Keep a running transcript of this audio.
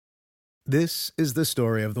This is the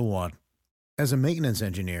story of the one. As a maintenance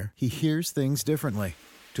engineer, he hears things differently.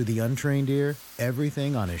 To the untrained ear,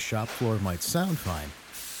 everything on his shop floor might sound fine,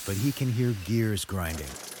 but he can hear gears grinding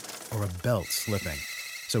or a belt slipping.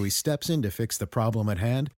 So he steps in to fix the problem at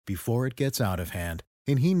hand before it gets out of hand.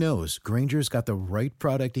 And he knows Grainger's got the right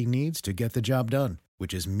product he needs to get the job done,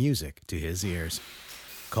 which is music to his ears.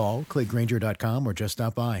 Call, click Grainger.com, or just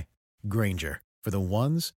stop by. Grainger, for the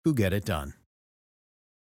ones who get it done.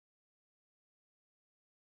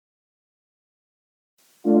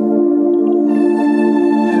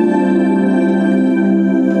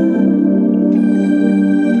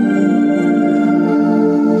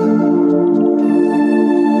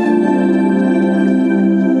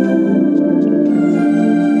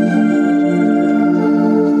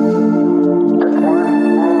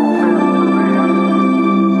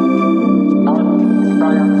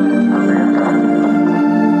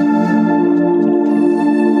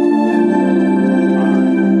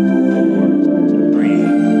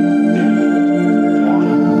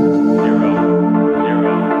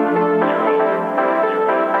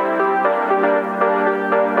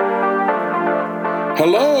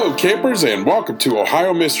 Hello, campers, and welcome to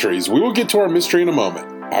Ohio Mysteries. We will get to our mystery in a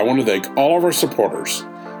moment. I want to thank all of our supporters.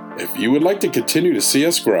 If you would like to continue to see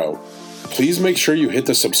us grow, please make sure you hit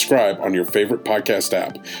the subscribe on your favorite podcast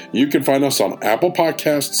app. You can find us on Apple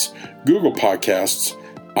Podcasts, Google Podcasts,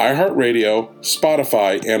 iHeartRadio,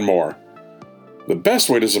 Spotify, and more. The best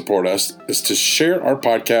way to support us is to share our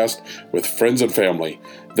podcast with friends and family.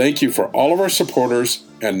 Thank you for all of our supporters,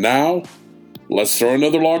 and now, let's throw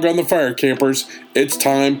another log on the fire, campers. It's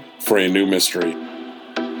time for a new mystery.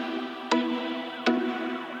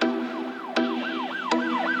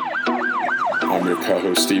 I'm your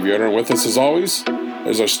co-host, Steve Yoder, and with us, as always,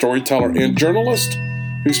 is our storyteller and journalist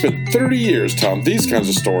who spent 30 years telling these kinds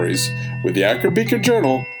of stories with the Akron Beacon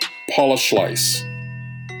Journal, Paula Schleiss.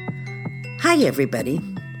 Hi, everybody.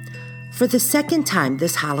 For the second time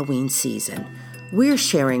this Halloween season, we're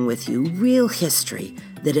sharing with you real history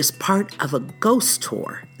that is part of a ghost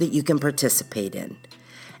tour that you can participate in.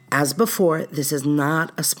 As before, this is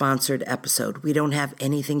not a sponsored episode. We don't have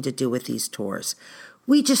anything to do with these tours.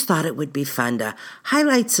 We just thought it would be fun to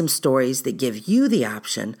highlight some stories that give you the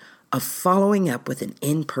option of following up with an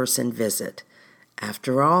in-person visit.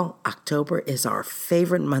 After all, October is our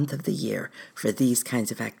favorite month of the year for these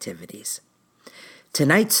kinds of activities.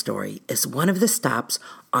 Tonight's story is one of the stops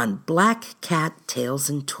on Black Cat Tales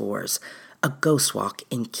and Tours, a ghost walk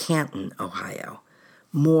in Canton, Ohio.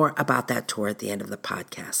 More about that tour at the end of the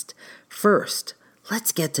podcast. First,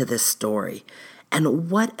 let's get to this story, and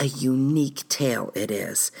what a unique tale it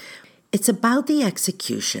is. It's about the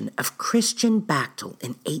execution of Christian Bachtel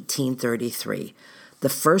in 1833, the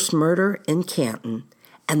first murder in Canton,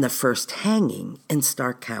 and the first hanging in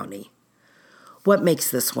Stark County. What makes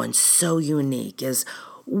this one so unique is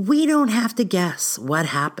we don't have to guess what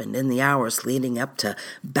happened in the hours leading up to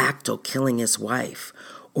Bachtel killing his wife,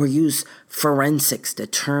 or use forensics to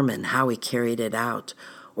determine how he carried it out,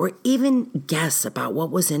 or even guess about what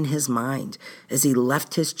was in his mind as he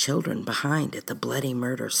left his children behind at the bloody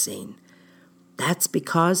murder scene. That's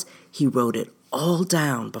because he wrote it all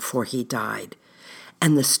down before he died,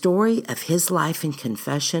 and the story of his life and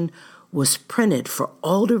confession was printed for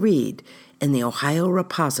all to read in the Ohio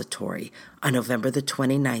Repository on November the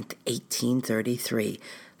 29th, 1833.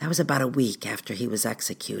 That was about a week after he was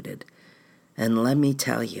executed. And let me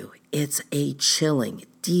tell you, it's a chilling,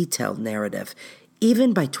 detailed narrative,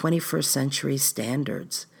 even by 21st century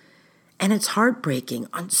standards. And it's heartbreaking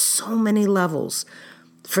on so many levels.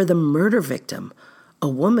 For the murder victim, a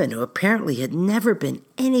woman who apparently had never been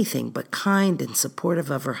anything but kind and supportive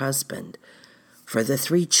of her husband. For the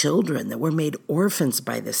 3 children that were made orphans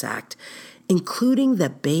by this act, including the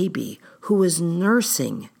baby who was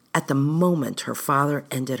nursing at the moment her father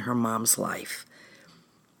ended her mom's life.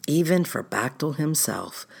 Even for Bachtel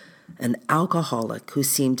himself, an alcoholic who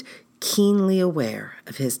seemed keenly aware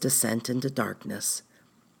of his descent into darkness.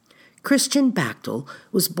 Christian Bachtel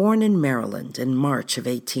was born in Maryland in March of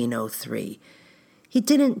 1803. He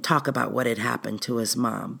didn't talk about what had happened to his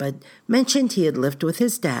mom, but mentioned he had lived with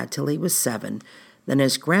his dad till he was 7, then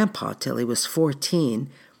his grandpa till he was 14,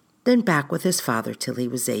 then back with his father till he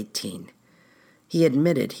was 18. He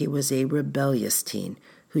admitted he was a rebellious teen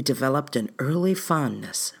who developed an early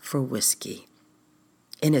fondness for whiskey.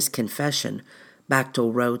 In his confession,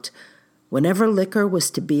 Bachtel wrote, "Whenever liquor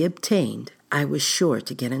was to be obtained, I was sure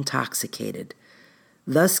to get intoxicated.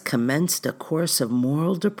 Thus commenced a course of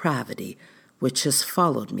moral depravity which has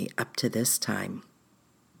followed me up to this time."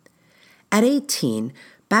 At 18,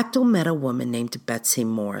 Bachtel met a woman named Betsy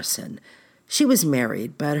Morrison. She was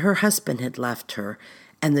married, but her husband had left her,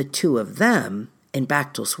 and the two of them, in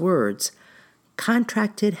Bechtel's words,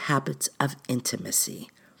 contracted habits of intimacy.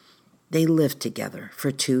 They lived together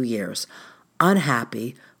for 2 years,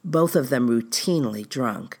 unhappy, both of them routinely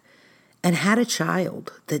drunk, and had a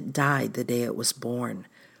child that died the day it was born.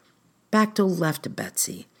 Bechtel left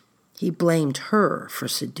Betsy. He blamed her for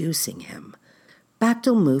seducing him.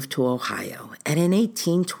 Bechtel moved to Ohio and in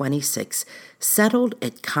 1826 settled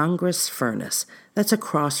at Congress Furnace, that's a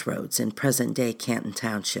crossroads in present-day Canton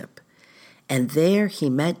Township. And there he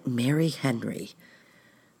met Mary Henry.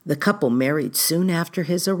 The couple married soon after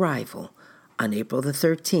his arrival on April the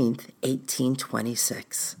 13th,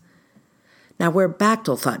 1826. Now, where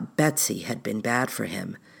Bechtel thought Betsy had been bad for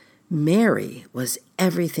him, Mary was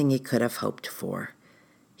everything he could have hoped for.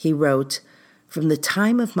 He wrote, "From the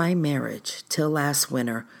time of my marriage till last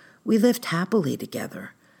winter, we lived happily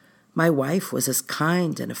together. My wife was as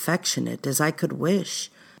kind and affectionate as I could wish.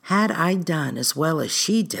 Had I done as well as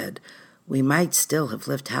she did, we might still have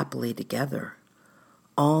lived happily together.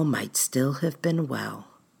 All might still have been well."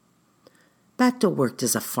 Bechtel worked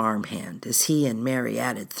as a farmhand as he and Mary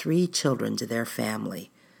added 3 children to their family.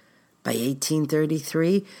 By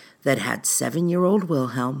 1833, that had 7-year-old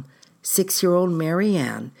Wilhelm, 6-year-old Mary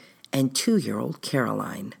Ann, and 2-year-old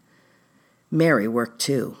Caroline. Mary worked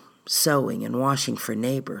too, sewing and washing for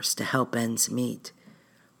neighbors to help ends meet.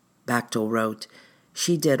 Bechtel wrote,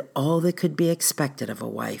 "She did all that could be expected of a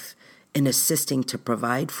wife in assisting to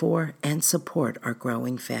provide for and support our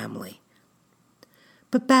growing family."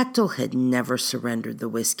 But Bechtel had never surrendered the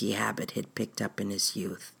whiskey habit he'd picked up in his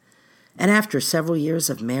youth. And after several years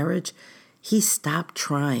of marriage, he stopped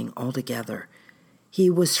trying altogether. He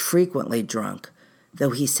was frequently drunk, though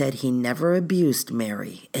he said he never abused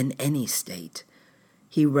Mary in any state.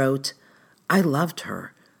 He wrote, "I loved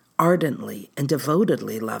her, ardently and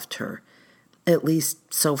devotedly loved her, at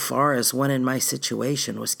least so far as one in my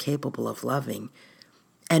situation was capable of loving,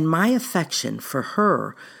 and my affection for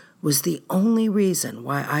her was the only reason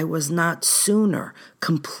why I was not sooner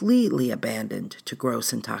completely abandoned to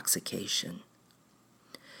gross intoxication."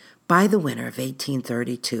 By the winter of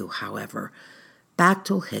 1832, however,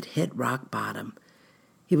 Bechtel had hit rock bottom.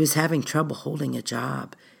 He was having trouble holding a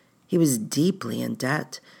job. He was deeply in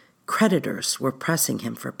debt. Creditors were pressing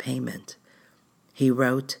him for payment. He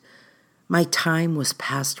wrote, "My time was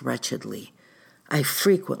passed wretchedly. I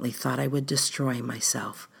frequently thought I would destroy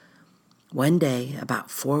myself. One day, about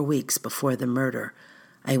 4 weeks before the murder,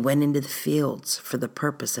 I went into the fields for the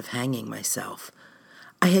purpose of hanging myself.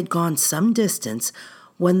 I had gone some distance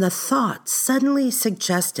when the thought suddenly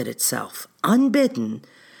suggested itself, unbidden,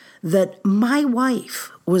 that my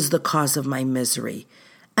wife was the cause of my misery,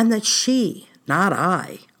 and that she, not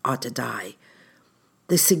I, ought to die.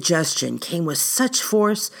 The suggestion came with such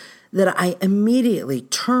force that I immediately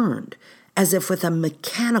turned, as if with a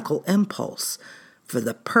mechanical impulse, for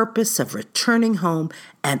the purpose of returning home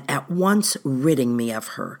and at once ridding me of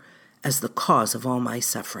her as the cause of all my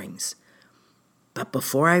sufferings. But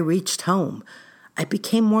before I reached home, I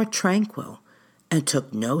became more tranquil and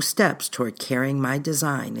took no steps toward carrying my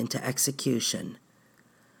design into execution.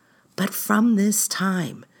 But from this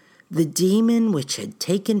time, the demon which had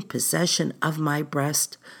taken possession of my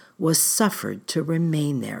breast was suffered to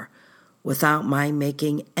remain there without my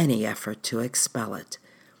making any effort to expel it.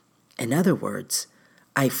 In other words,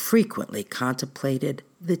 I frequently contemplated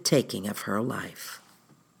the taking of her life."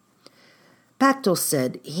 Bechtel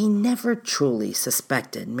said he never truly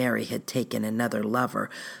suspected Mary had taken another lover,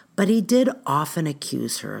 but he did often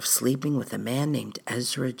accuse her of sleeping with a man named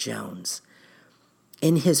Ezra Jones.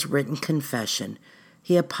 In his written confession,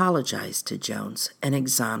 he apologized to Jones and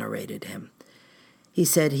exonerated him. He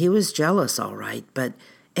said he was jealous, all right, but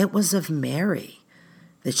it was of Mary,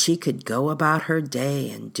 that she could go about her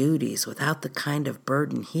day and duties without the kind of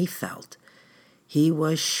burden he felt. He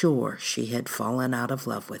was sure she had fallen out of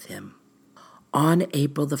love with him. On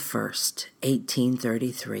April the 1st,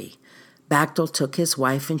 1833, Bechtel took his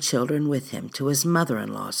wife and children with him to his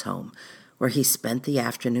mother-in-law's home, where he spent the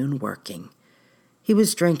afternoon working. He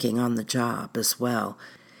was drinking on the job as well.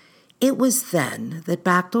 It was then that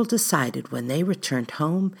Bechtel decided when they returned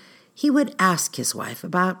home, he would ask his wife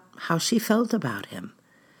about how she felt about him.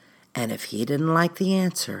 And if he didn't like the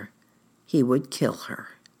answer, he would kill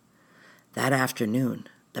her. That afternoon,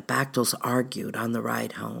 the Bechtels argued on the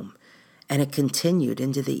ride home, and it continued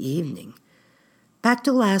into the evening.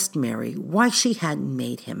 Bechtel asked Mary why she hadn't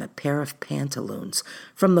made him a pair of pantaloons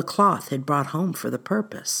from the cloth he'd brought home for the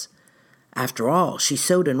purpose. After all, she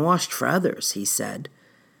sewed and washed for others, he said.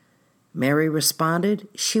 Mary responded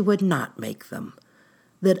she would not make them,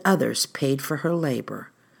 that others paid for her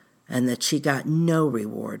labor, and that she got no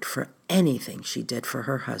reward for anything she did for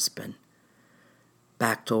her husband.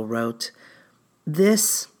 Bechtel wrote,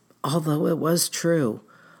 "This, although it was true,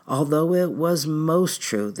 although it was most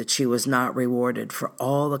true that she was not rewarded for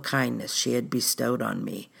all the kindness she had bestowed on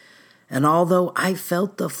me, and although I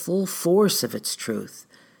felt the full force of its truth,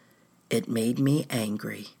 it made me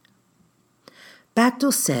angry."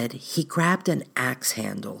 Bechtel said he grabbed an axe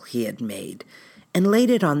handle he had made and laid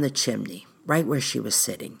it on the chimney, right where she was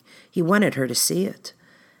sitting. He wanted her to see it,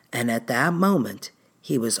 and at that moment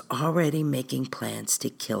he was already making plans to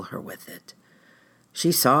kill her with it.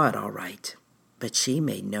 She saw it all right, but she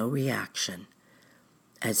made no reaction.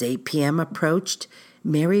 As 8 p.m. approached,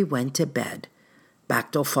 Mary went to bed.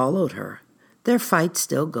 Bechtel followed her, their fight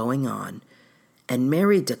still going on, and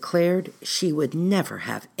Mary declared she would never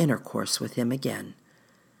have intercourse with him again.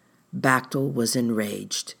 Bechtel was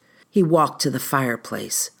enraged. He walked to the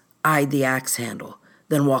fireplace, eyed the axe handle,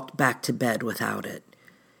 then walked back to bed without it.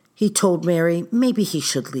 He told Mary maybe he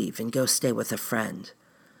should leave and go stay with a friend.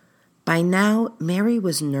 By now, Mary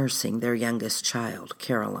was nursing their youngest child,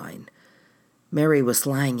 Caroline. Mary was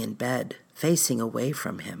lying in bed, facing away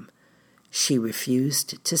from him. She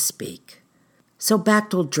refused to speak. So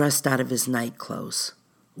Bechtel dressed out of his night clothes,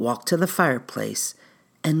 walked to the fireplace,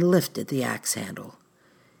 and lifted the axe handle.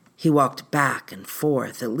 He walked back and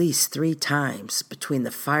forth at least 3 times between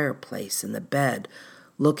the fireplace and the bed,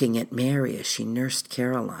 looking at Mary as she nursed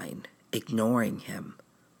Caroline, ignoring him.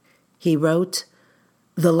 He wrote,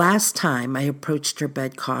 "The last time I approached her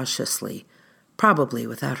bed cautiously, probably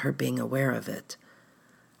without her being aware of it.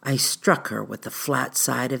 I struck her with the flat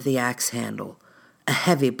side of the axe handle, a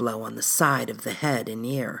heavy blow on the side of the head and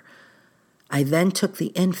ear. I then took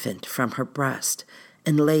the infant from her breast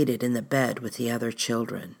and laid it in the bed with the other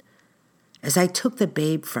children. As I took the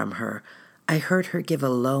babe from her, I heard her give a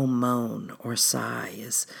low moan or sigh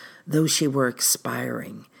as though she were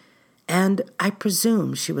expiring, and I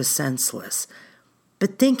presume she was senseless.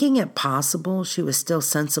 But thinking it possible she was still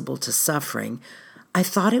sensible to suffering, I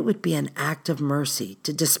thought it would be an act of mercy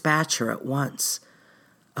to dispatch her at once.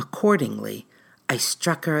 Accordingly, I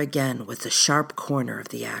struck her again with the sharp corner of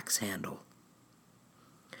the axe handle."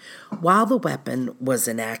 While the weapon was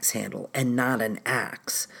an axe handle and not an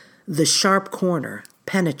axe, the sharp corner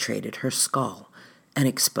penetrated her skull and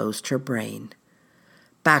exposed her brain.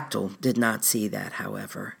 Bechtel did not see that,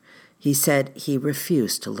 however. He said he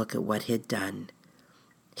refused to look at what he'd done.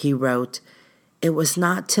 He wrote, "It was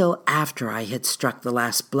not till after I had struck the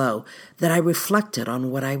last blow that I reflected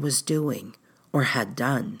on what I was doing, or had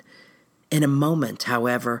done. In a moment,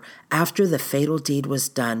 however, after the fatal deed was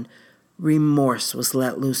done, remorse was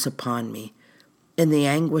let loose upon me. In the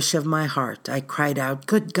anguish of my heart, I cried out,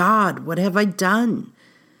 'Good God, what have I done?'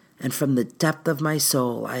 And from the depth of my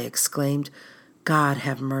soul, I exclaimed, 'God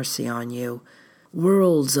have mercy on you.'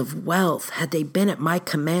 Worlds of wealth, had they been at my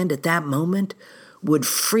command at that moment, would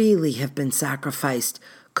freely have been sacrificed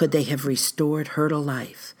could they have restored her to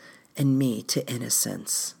life and me to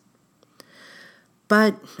innocence."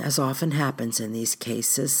 But, as often happens in these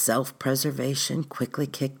cases, self-preservation quickly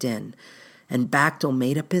kicked in, and Bechtel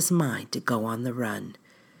made up his mind to go on the run.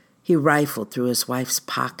 He rifled through his wife's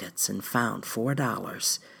pockets and found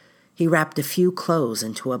 $4. He wrapped a few clothes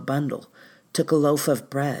into a bundle, took a loaf of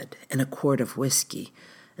bread and a quart of whiskey,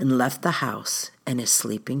 and left the house and his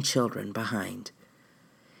sleeping children behind.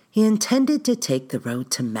 He intended to take the road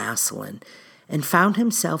to Massillon and found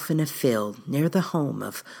himself in a field near the home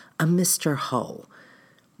of a Mr. Hull.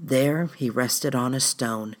 There he rested on a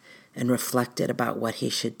stone and reflected about what he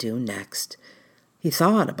should do next. He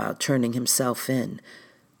thought about turning himself in,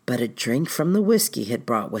 but a drink from the whiskey he had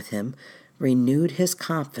brought with him renewed his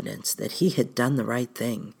confidence that he had done the right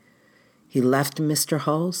thing. He left Mr.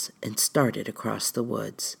 Hull's and started across the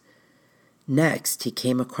woods. Next, he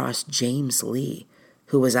came across James Lee,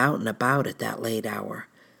 who was out and about at that late hour.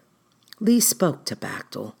 Lee spoke to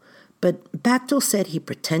Bechtel, but Bechtel said he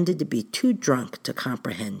pretended to be too drunk to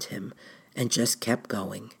comprehend him and just kept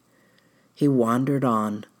going. He wandered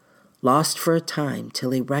on, lost for a time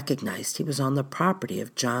till he recognized he was on the property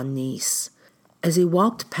of John Neese. As he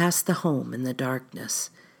walked past the home in the darkness,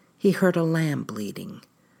 he heard a lamb bleating.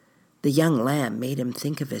 The young lamb made him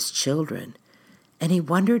think of his children, and he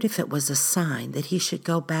wondered if it was a sign that he should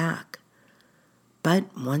go back.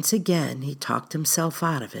 But once again he talked himself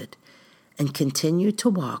out of it and continued to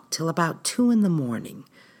walk till about 2 a.m,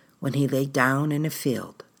 when he lay down in a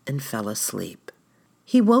field and fell asleep.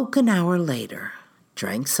 He woke an hour later,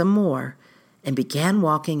 drank some more, and began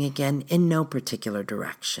walking again in no particular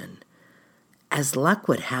direction. As luck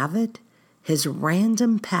would have it, his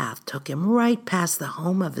random path took him right past the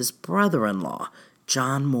home of his brother-in-law,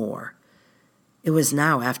 John Moore. It was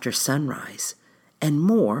now after sunrise, and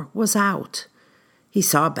Moore was out. He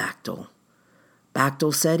saw Bechtel.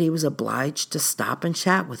 Bechtel said he was obliged to stop and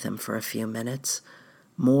chat with him for a few minutes,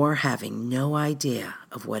 Moore having no idea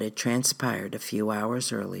of what had transpired a few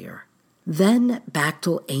hours earlier. Then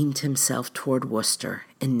Bechtel aimed himself toward Worcester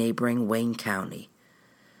in neighboring Wayne County.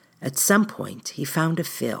 At some point, he found a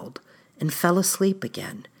field and fell asleep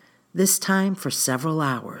again, this time for several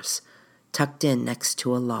hours, tucked in next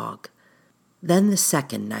to a log. Then the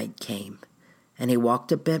second night came, and he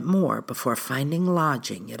walked a bit more before finding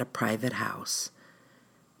lodging at a private house.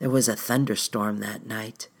 There was a thunderstorm that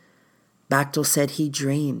night. Bechtel said he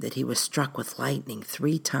dreamed that he was struck with lightning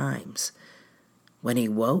 3 times. When he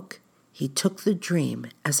woke, he took the dream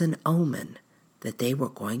as an omen that they were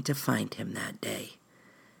going to find him that day.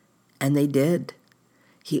 And they did.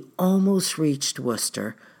 He almost reached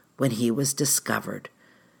Worcester when he was discovered.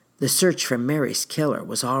 The search for Mary's killer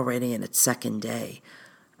was already in its second day.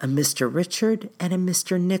 A Mr. Richard and a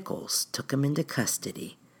Mr. Nichols took him into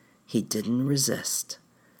custody. He didn't resist.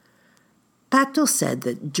 Bechtel said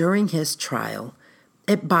that during his trial,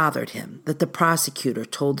 it bothered him that the prosecutor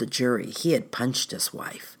told the jury he had punched his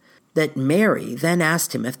wife, that Mary then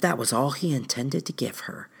asked him if that was all he intended to give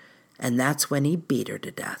her, and that's when he beat her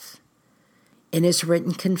to death. In his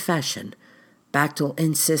written confession, Bechtel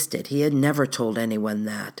insisted he had never told anyone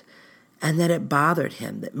that, and that it bothered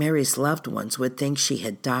him that Mary's loved ones would think she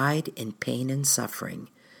had died in pain and suffering.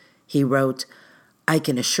 He wrote, "I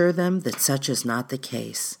can assure them that such is not the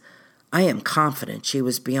case. I am confident she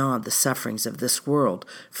was beyond the sufferings of this world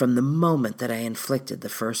from the moment that I inflicted the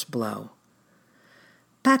first blow."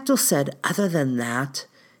 Bechtel said other than that,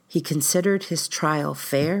 he considered his trial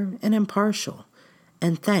fair and impartial,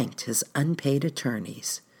 and thanked his unpaid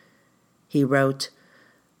attorneys. He wrote,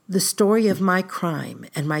 "The story of my crime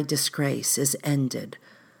and my disgrace is ended.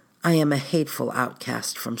 I am a hateful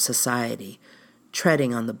outcast from society,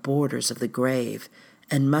 treading on the borders of the grave,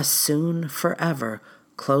 and must soon, forever,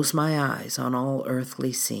 close my eyes on all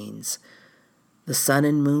earthly scenes. The sun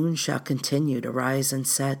and moon shall continue to rise and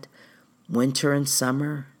set, winter and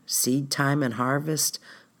summer, seed time and harvest,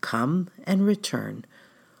 come and return.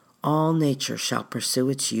 All nature shall pursue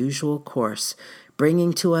its usual course,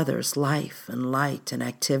 bringing to others life and light and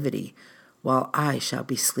activity, while I shall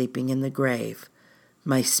be sleeping in the grave,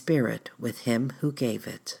 my spirit with him who gave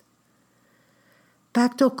it."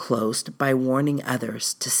 Bechtel closed by warning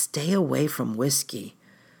others to stay away from whiskey,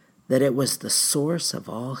 that it was the source of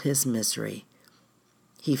all his misery.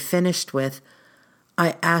 He finished with,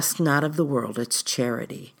 "I ask not of the world its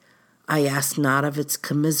charity. I ask not of its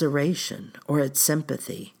commiseration or its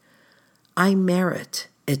sympathy. I merit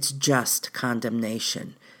its just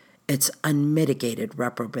condemnation, its unmitigated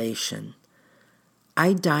reprobation.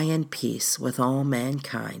 I die in peace with all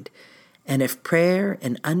mankind, and if prayer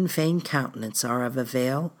and unfeigned countenance are of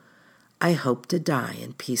avail, I hope to die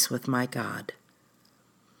in peace with my God."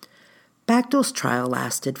 Bechtel's trial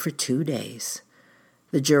lasted for 2 days.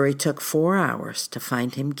 The jury took 4 hours to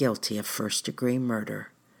find him guilty of first-degree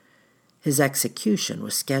murder. His execution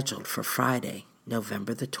was scheduled for Friday,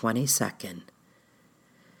 November the 22nd.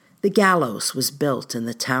 The gallows was built in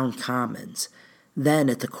the town commons, then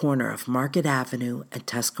at the corner of Market Avenue and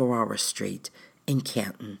Tuscarora Street in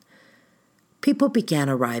Canton. People began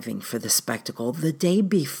arriving for the spectacle the day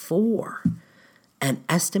before, and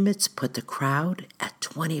estimates put the crowd at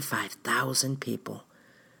 25,000 people.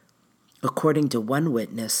 According to one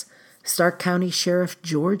witness, Stark County Sheriff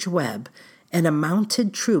George Webb and a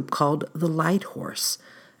mounted troop called the Light Horse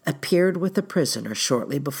appeared with the prisoner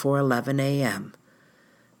shortly before 11 a.m.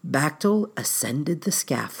 Bechtel ascended the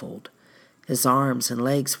scaffold. His arms and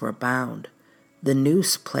legs were bound, the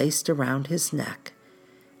noose placed around his neck,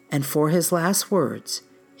 and for his last words,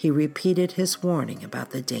 he repeated his warning about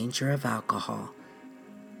the danger of alcohol.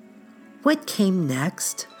 What came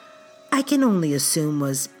next, I can only assume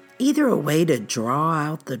was either a way to draw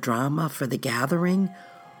out the drama for the gathering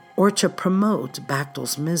or to promote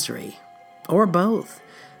Bechtel's misery, or both,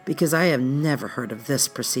 because I have never heard of this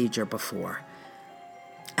procedure before.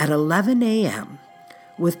 At 11 a.m.,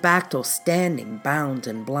 with Bechtel standing bound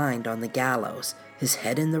and blind on the gallows, his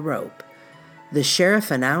head in the rope, the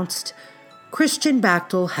sheriff announced, "Christian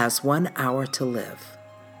Bechtel has 1 hour to live."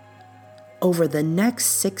 Over the next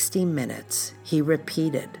 60 minutes, he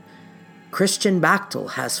repeated, "Christian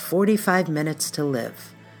Bechtel has 45 minutes to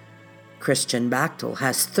live. Christian Bechtel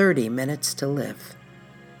has 30 minutes to live.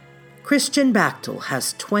 Christian Bechtel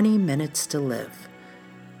has 20 minutes to live.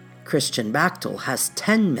 Christian Bechtel has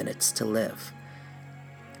 10 minutes to live.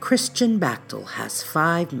 Christian Bechtel has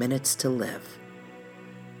 5 minutes to live.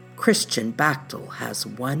 Christian Bachtel has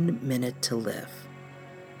 1 minute to live.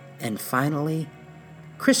 And finally,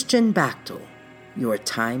 Christian Bachtel, your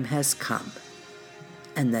time has come.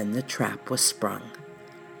 And then the trap was sprung.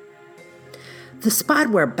 The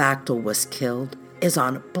spot where Bachtel was killed is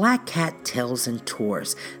on Black Cat Tales and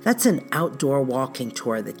Tours. That's an outdoor walking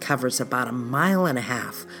tour that covers about 1.5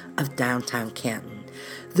 miles of downtown Canton.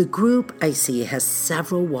 The group I see has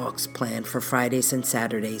several walks planned for Fridays and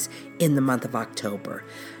Saturdays in the month of October.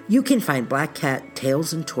 You can find Black Cat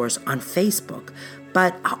Tales and Tours on Facebook,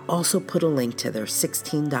 but I'll also put a link to their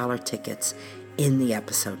 $16 tickets in the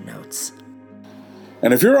episode notes.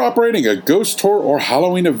 And if you're operating a ghost tour or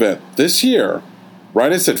Halloween event this year,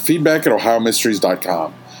 write us at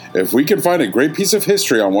feedback@ohiomysteries.com. If we can find a great piece of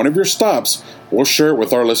history on one of your stops, we'll share it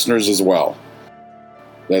with our listeners as well.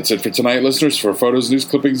 That's it for tonight, listeners. For photos, news,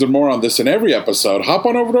 clippings, and more on this and every episode, hop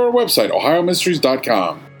on over to our website,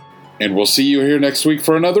 ohiomysteries.com. And we'll see you here next week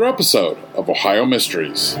for another episode of Ohio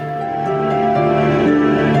Mysteries.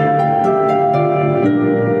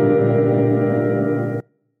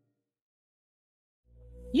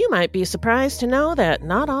 You might be surprised to know that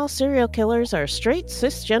not all serial killers are straight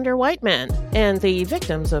cisgender white men, and the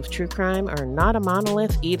victims of true crime are not a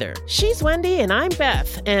monolith either. She's Wendy and I'm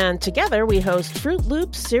Beth, and together we host Fruit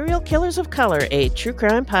Loops Serial Killers of Color, a true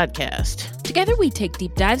crime podcast. Together we take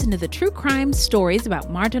deep dives into the true crime stories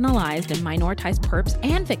about marginalized and minoritized perps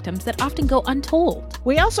and victims that often go untold.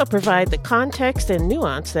 We also provide the context and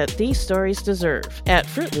nuance that these stories deserve. At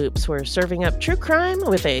Fruit Loops, we're serving up true crime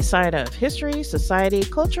with a side of history, society,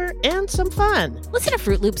 culture, and some fun. Listen to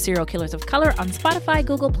Fruit Loops Serial Killers of Color on Spotify,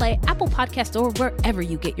 Google Play, Apple Podcasts, or wherever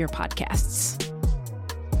you get your podcasts.